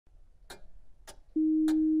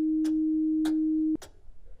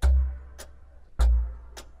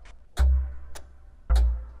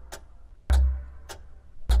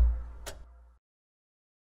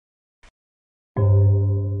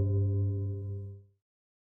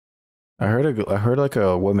I heard like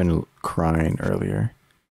a woman crying earlier.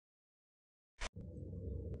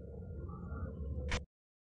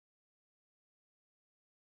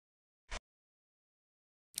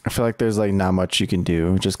 I feel like there's like not much you can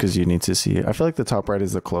do just because you need to see it. I feel like the top right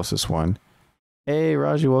is the closest one. Hey,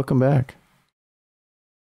 Raji, welcome back.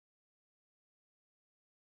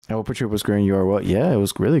 I hope your trip was great. You are well. Yeah, it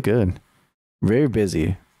was really good. Very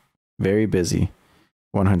busy. Very busy.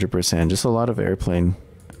 100%. Just a lot of airplane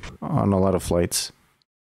on a lot of flights.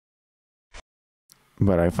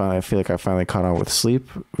 But I feel like I finally caught on with sleep,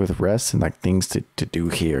 with rest, and like things to do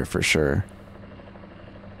here for sure.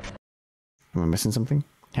 Am I missing something?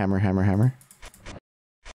 Hammer, hammer, hammer.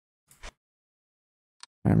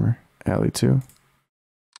 Hammer. Alley 2.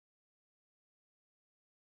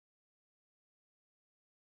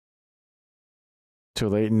 Too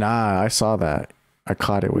late? Nah, I saw that. I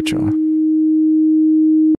caught it with y'all.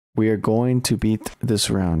 We are going to beat this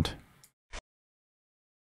round.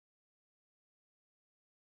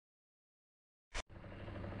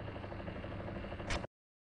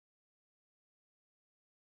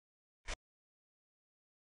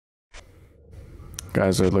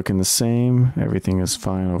 Guys are looking the same. Everything is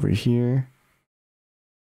fine over here.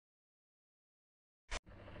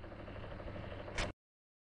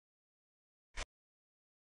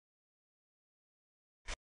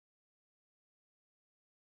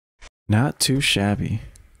 Not too shabby.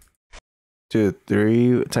 Dude,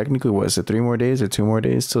 technically what is it, 3 more days or 2 more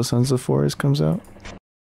days till Sons of Forest comes out?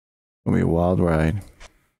 It'll be a wild ride.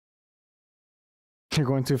 You're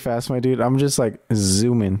going too fast, my dude. I'm just like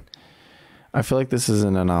zooming. I feel like this is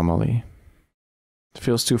an anomaly. It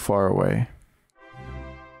feels too far away.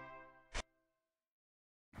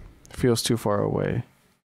 It feels too far away.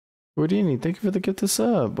 Houdini, thank you for the gift to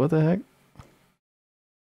sub. What the heck?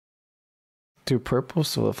 Dude, purple,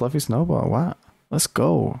 so a fluffy snowball. Wow. Let's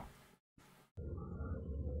go.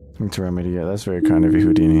 To remedy, yeah, that's very kind of you,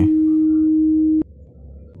 Houdini.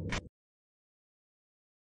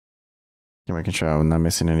 I'm making sure I'm not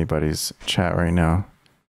missing anybody's chat right now.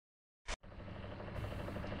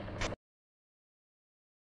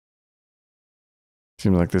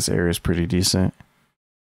 Seems like this area is pretty decent.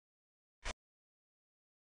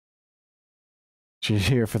 She's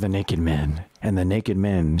here for the naked men, and the naked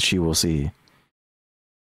men she will see.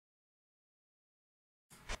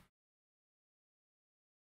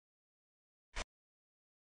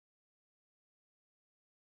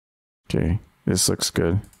 Okay, this looks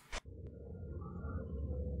good.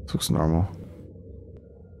 This looks normal.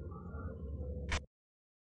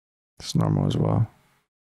 It's normal as well.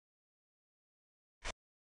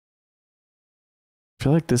 I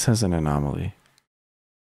feel like this has an anomaly.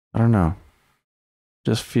 I don't know.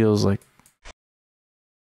 Just feels like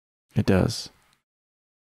it does.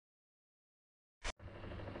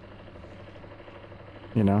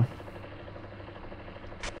 You know?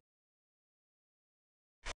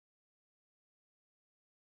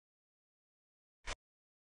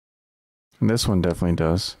 And this one definitely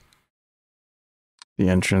does. The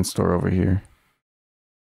entrance door over here.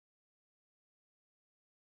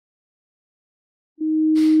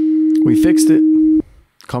 We fixed it.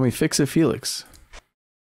 Call me Fix It Felix.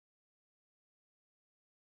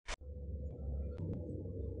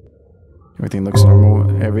 Everything looks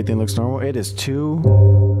normal. Everything looks normal. It is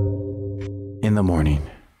 2 in the morning.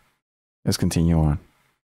 Let's continue on.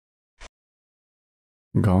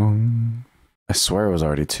 Gong. I swear it was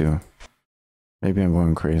already 2. Maybe I'm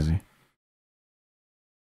going crazy.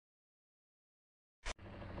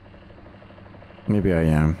 Maybe I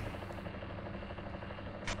am.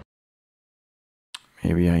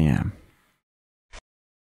 Maybe I am.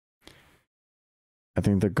 I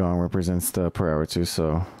think the gong represents the per hour too,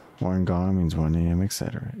 so 1 gong means 1 a.m.,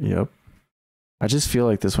 etc. Yep. I just feel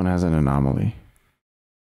like this one has an anomaly.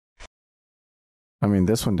 I mean,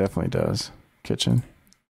 this one definitely does. Kitchen.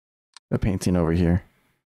 The painting over here.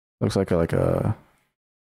 Looks like a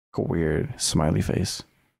weird smiley face.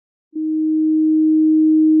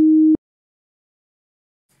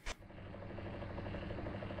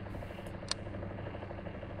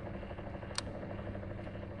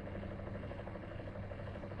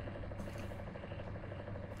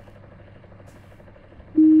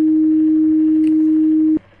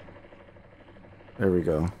 There we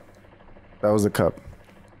go. That was the cup.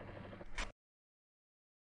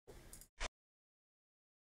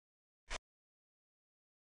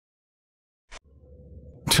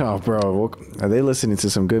 Oh, bro. Are they listening to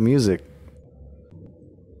some good music?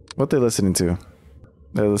 What they listening to?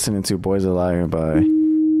 They're listening to Boys a Liar by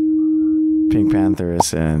Pink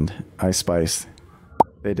Panthers and Ice Spice.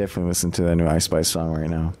 They definitely listen to that new Ice Spice song right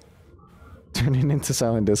now. turning into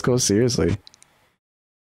Silent Disco? Seriously.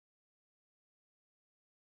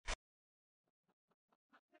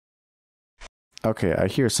 Okay, I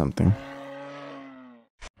hear something.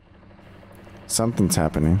 Something's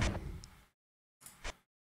happening.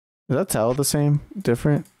 Is that towel the same?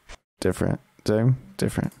 Different? Different. Same?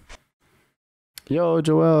 Different. Yo,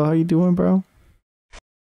 Joel, how you doing, bro?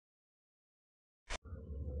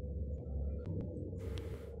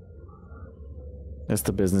 It's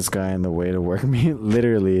the business guy in the way to work me.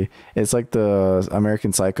 Literally. It's like the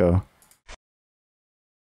American Psycho.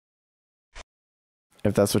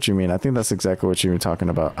 If that's what you mean. I think that's exactly what you were talking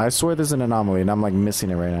about. I swear there's an anomaly and I'm like missing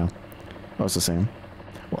it right now. Oh, it's the same.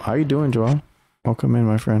 Well, how you doing, Joel? Welcome in,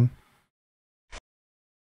 my friend.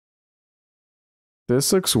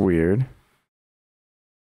 This looks weird.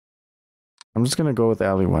 I'm just gonna go with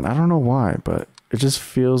Alley 1. I don't know why, but it just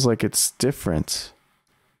feels like it's different.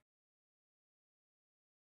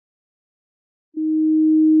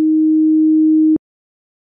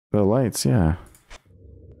 The lights, yeah.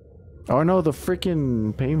 Oh no, the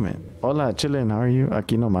freaking pavement. Hola, chillin', how are you?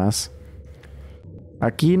 Aquí nomás.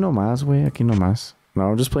 Aquí nomás, wey, aquí nomás. No,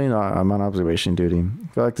 I'm just playing, I'm on observation duty. I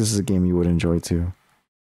feel like this is a game you would enjoy too.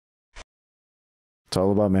 It's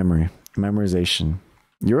all about memory. Memorization.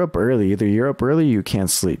 You're up early. Either you're up early or you can't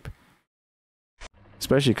sleep.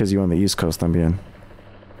 Especially because you're on the East Coast, también.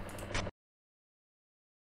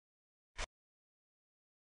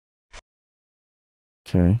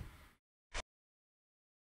 Okay.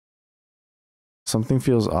 Something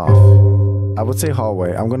feels off. I would say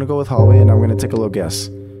hallway. I'm gonna go with hallway and I'm gonna take a little guess.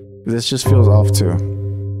 This just feels off too.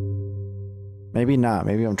 Maybe not.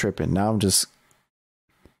 Maybe I'm tripping. Now I'm just...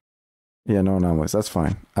 Yeah, no anomalies. That's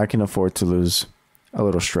fine. I can afford to lose a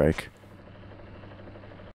little strike.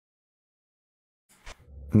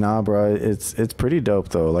 Nah, bro, it's pretty dope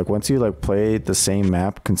though. Like once you like play the same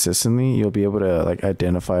map consistently, you'll be able to like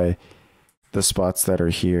identify the spots that are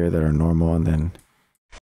here that are normal, and then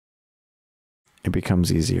it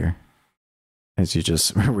becomes easier as you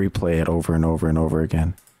just replay it over and over and over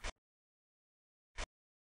again.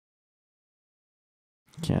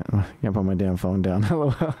 Can't put my damn phone down.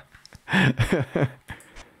 Hello.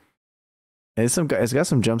 It's got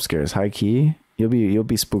some jump scares. High key, you'll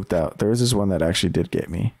be spooked out. There was this one that actually did get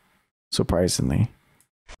me, surprisingly.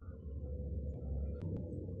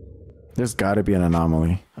 There's got to be an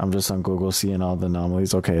anomaly. I'm just on Google seeing all the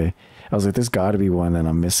anomalies. Okay, I was like, there's got to be one that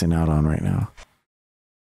I'm missing out on right now.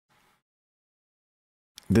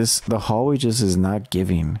 The hallway just is not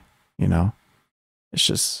giving. You know, it's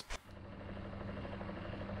just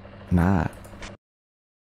not.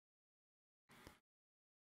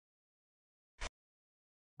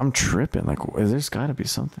 I'm tripping. Like, there's got to be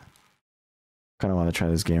something. Kind of want to try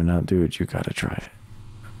this game now, dude. You got to try it.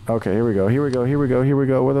 Okay, here we go. Here we go. Here we go. Here we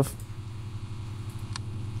go. Where the?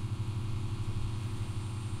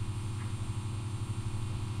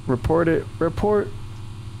 Report it. Report.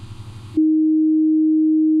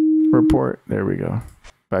 Report. There we go.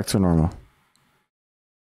 Back to normal.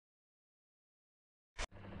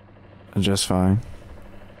 Just fine.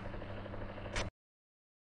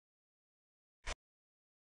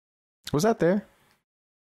 Was that there?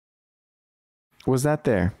 Was that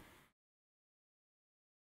there?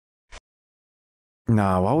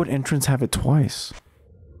 Nah, why would entrance have it twice?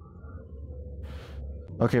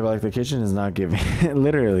 Okay, but like the kitchen is not giving.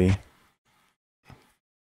 Literally.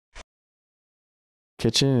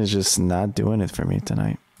 Kitchen is just not doing it for me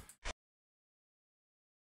tonight.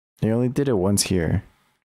 They only did it once here.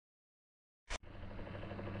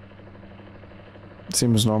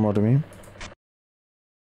 Seems normal to me.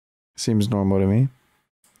 Seems normal to me.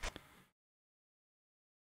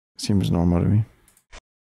 Seems normal to me.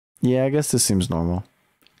 Yeah, I guess this seems normal.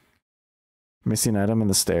 Missing item in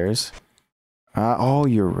the stairs. Oh,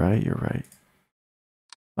 you're right. You're right.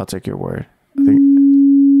 I'll take your word. I think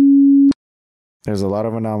there's a lot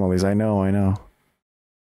of anomalies. I know. I know.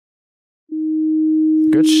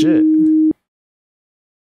 Good shit.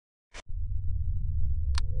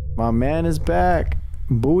 My man is back.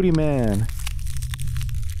 Booty man.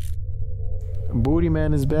 Booty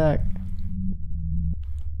man is back.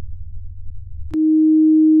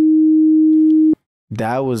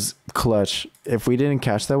 That was clutch. If we didn't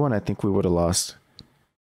catch that one, I think we would have lost.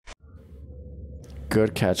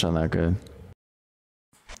 Good catch on that, good.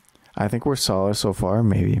 I think we're solid so far.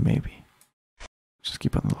 Maybe. Just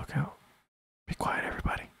keep on the lookout. Be quiet,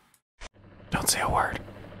 everybody. Don't say a word.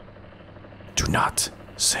 Do not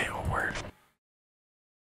say a word.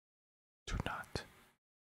 Do not.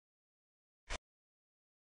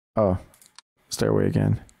 Oh, stairway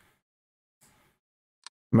again.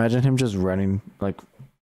 Imagine him just running, like,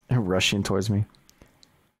 rushing towards me.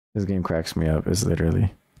 This game cracks me up. It's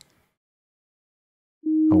literally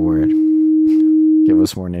a word. Give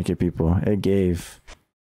us more naked people.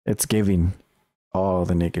 It's giving all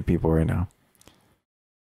the naked people right now.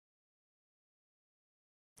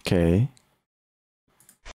 Okay.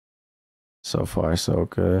 So far, so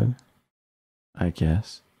good. I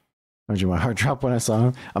guess. Did my heart drop when I saw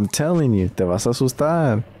him? I'm telling you, te vas a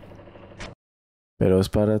asustar. Pero es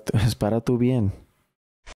para tu bien.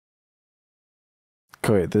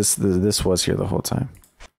 Okay, this was here the whole time.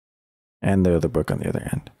 And the other book on the other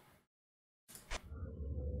end.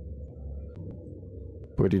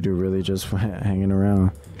 What do you do? Really just hanging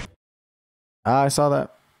around? Ah, I saw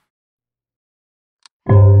that.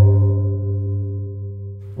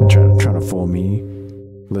 Trying to fool me.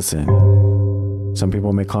 Listen, some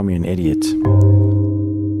people may call me an idiot,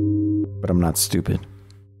 but I'm not stupid.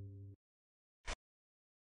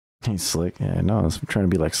 He's slick. Yeah, I know. I'm trying to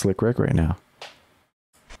be like Slick Rick right now.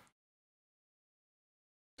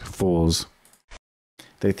 Fools.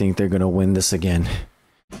 They think they're gonna win this again.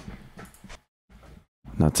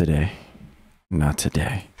 Not today. Not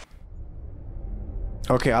today.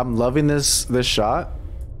 Okay, I'm loving this shot.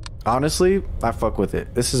 Honestly, I fuck with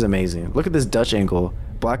it. This is amazing. Look at this Dutch angle.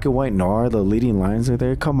 Black and white noir, the leading lines are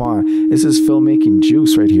there. Come on. This is filmmaking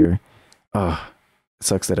juice right here. It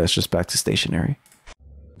sucks that it's just back to stationary.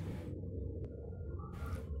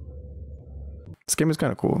 This game is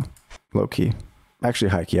kind of cool. Low key. Actually,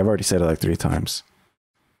 high key. I've already said it like 3 times.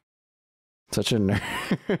 Such a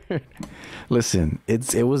nerd. Listen,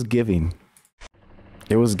 it was giving.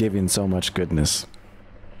 It was giving so much goodness.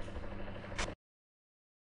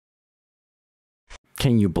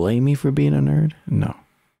 Can you blame me for being a nerd? No.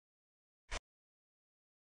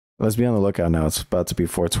 Let's be on the lookout now. It's about to be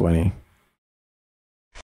 420.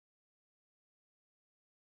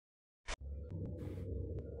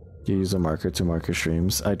 You use a marker to mark your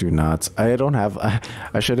streams? I do not. I don't have.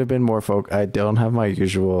 I should have been more I don't have my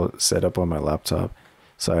usual setup on my laptop,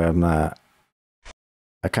 so I'm not.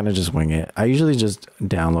 I kind of just wing it. I usually just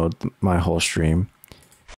download my whole stream,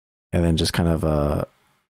 and then just kind of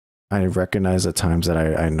I recognize the times that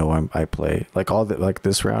I know I play. Like like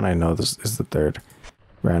this round, I know this is the 3rd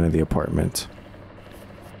round in the apartment,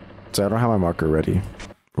 so I don't have my marker ready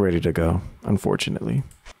to go. Unfortunately,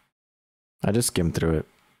 I just skim through it.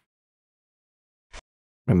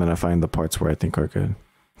 And then I find the parts where I think are good.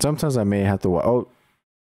 Sometimes I may have to watch. Oh,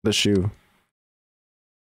 the shoe.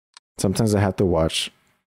 Sometimes I have to watch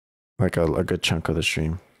like a good chunk of the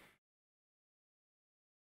stream.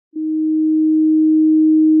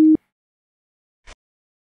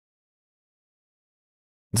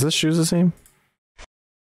 Is this shoes the same?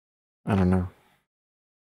 I don't know.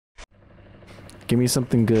 Give me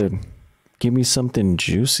something good. Give me something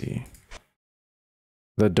juicy.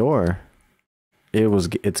 The door.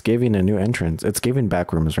 It's giving a new entrance. It's giving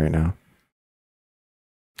back rooms right now.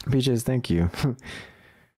 PJs, thank you.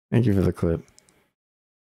 Thank you for the clip.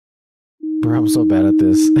 Bro, I'm so bad at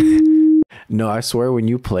this. No, I swear when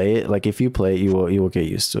you play it, like if you play it, you will get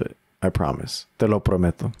used to it. I promise. Te lo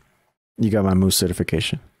prometo. You got my moose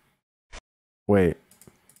certification. Wait.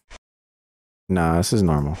 Nah, this is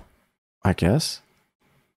normal. I guess.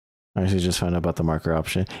 I actually just found out about the marker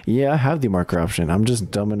option. Yeah, I have the marker option. I'm just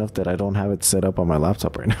dumb enough that I don't have it set up on my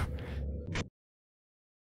laptop right now.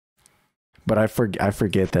 But I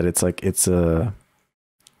forget that it's like it's an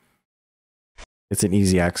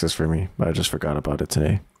easy access for me, but I just forgot about it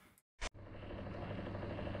today.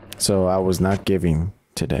 So I was not giving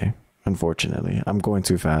today, unfortunately. I'm going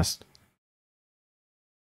too fast.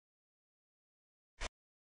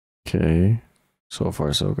 Okay. So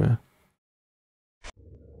far so good.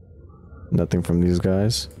 Nothing from these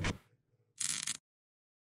guys.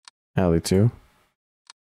 Alley 2.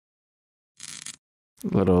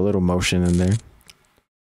 Little motion in there.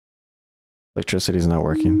 Electricity's not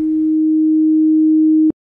working.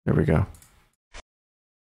 There we go.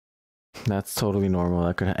 That's totally normal.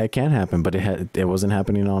 It can happen, but it wasn't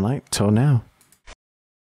happening all night till now.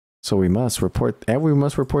 So we must report, and we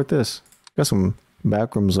must report this. Got some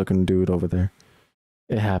backrooms looking dude over there.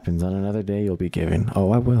 It happens. On another day, you'll be giving.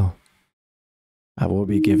 Oh, I will. I will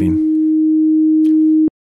be giving.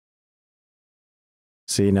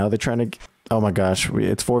 See, now they're trying to... Oh my gosh,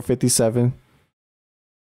 it's 4:57.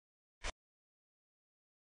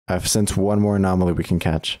 I've sensed one more anomaly we can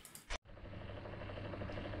catch.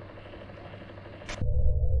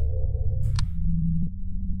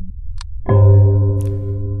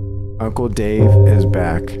 Uncle Dave is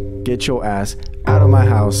back. Get your ass out of my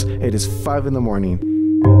house. It is 5 in the morning.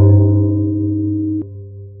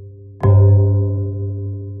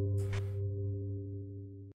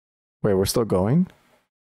 Wait, we're still going?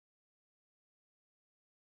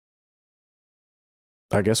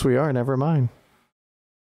 I guess we are, never mind.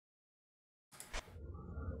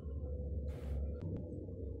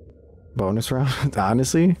 Bonus round?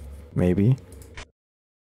 Honestly? Maybe.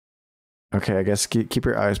 Okay, I guess keep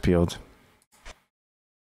your eyes peeled.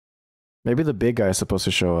 Maybe the big guy is supposed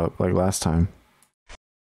to show up like last time.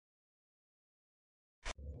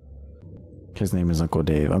 His name is Uncle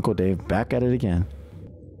Dave. Uncle Dave back at it again.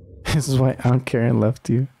 This is why Aunt Karen left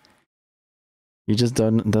you. He just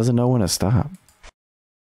doesn't know when to stop.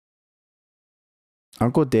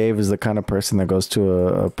 Uncle Dave is the kind of person that goes to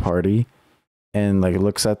a party and like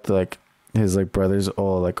looks at the, like his like brother's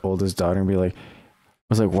oldest daughter and be like, I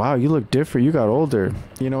was like, wow, you look different. You got older.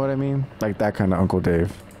 You know what I mean? Like that kind of Uncle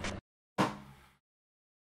Dave.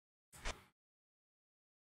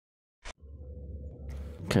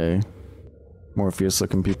 Okay. Morpheus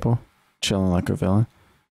looking people. Chilling like a villain.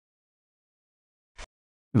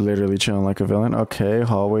 Literally chilling like a villain. Okay,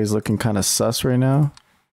 hallway's looking kind of sus right now.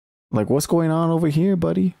 Like, what's going on over here,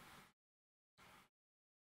 buddy?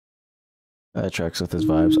 That tracks with his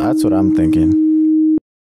vibes. That's what I'm thinking.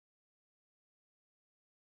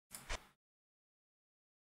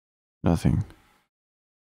 Nothing.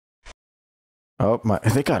 Oh my!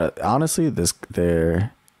 They got it. Honestly,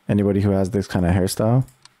 anybody who has this kind of hairstyle,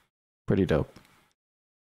 pretty dope.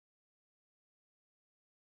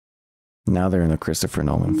 Now they're in a Christopher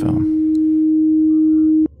Nolan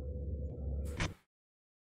film.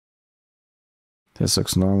 This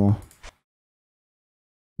looks normal.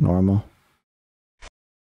 Normal.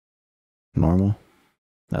 Normal.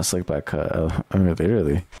 That slick back cut. I mean, they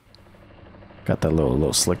really got that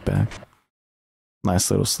little slick back.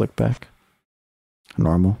 Nice little slick back.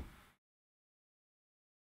 Normal.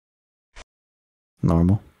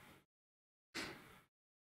 Normal.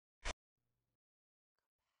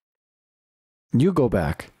 You go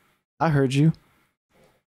back. I heard you.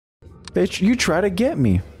 Bitch, you try to get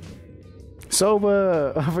me.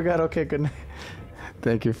 Soba, I forgot. Okay, good night.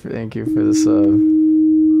 Thank you for this. Thank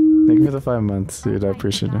you for the 5 months, dude. I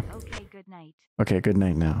appreciate it. Okay, good night. Okay, good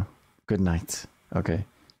night now. Good night. Okay.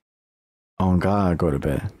 Oh God, go to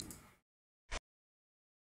bed.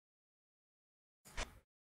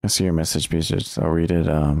 I see your message, Beatrice. I'll read it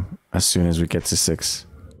as soon as we get to 6.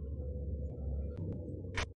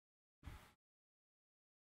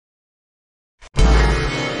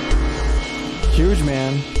 Huge,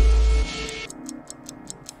 man.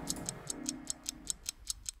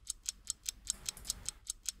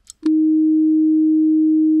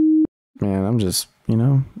 Man, I'm just,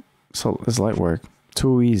 so it's light work.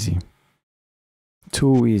 Too easy.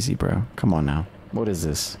 Too easy, bro. Come on now. What is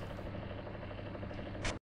this?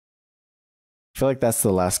 I feel like that's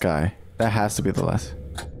the last guy. That has to be the last.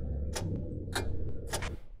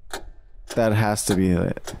 That has to be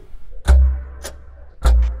it.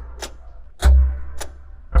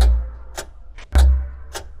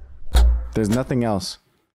 There's nothing else.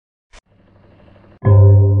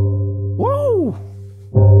 Whoa!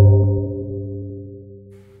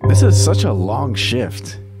 This is such a long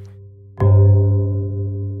shift.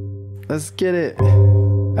 Let's get it.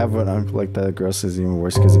 I have an uncle like that. Girl says even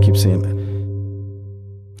worse because he keeps saying it.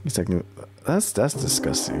 He's like, that's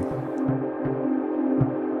disgusting.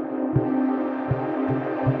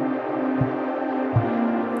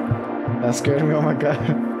 That scared me. Oh my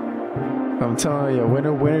God. I'm telling you,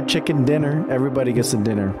 winner chicken dinner. Everybody gets a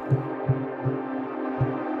dinner.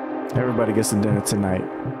 Everybody gets a dinner tonight.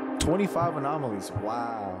 25 anomalies.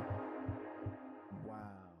 Wow.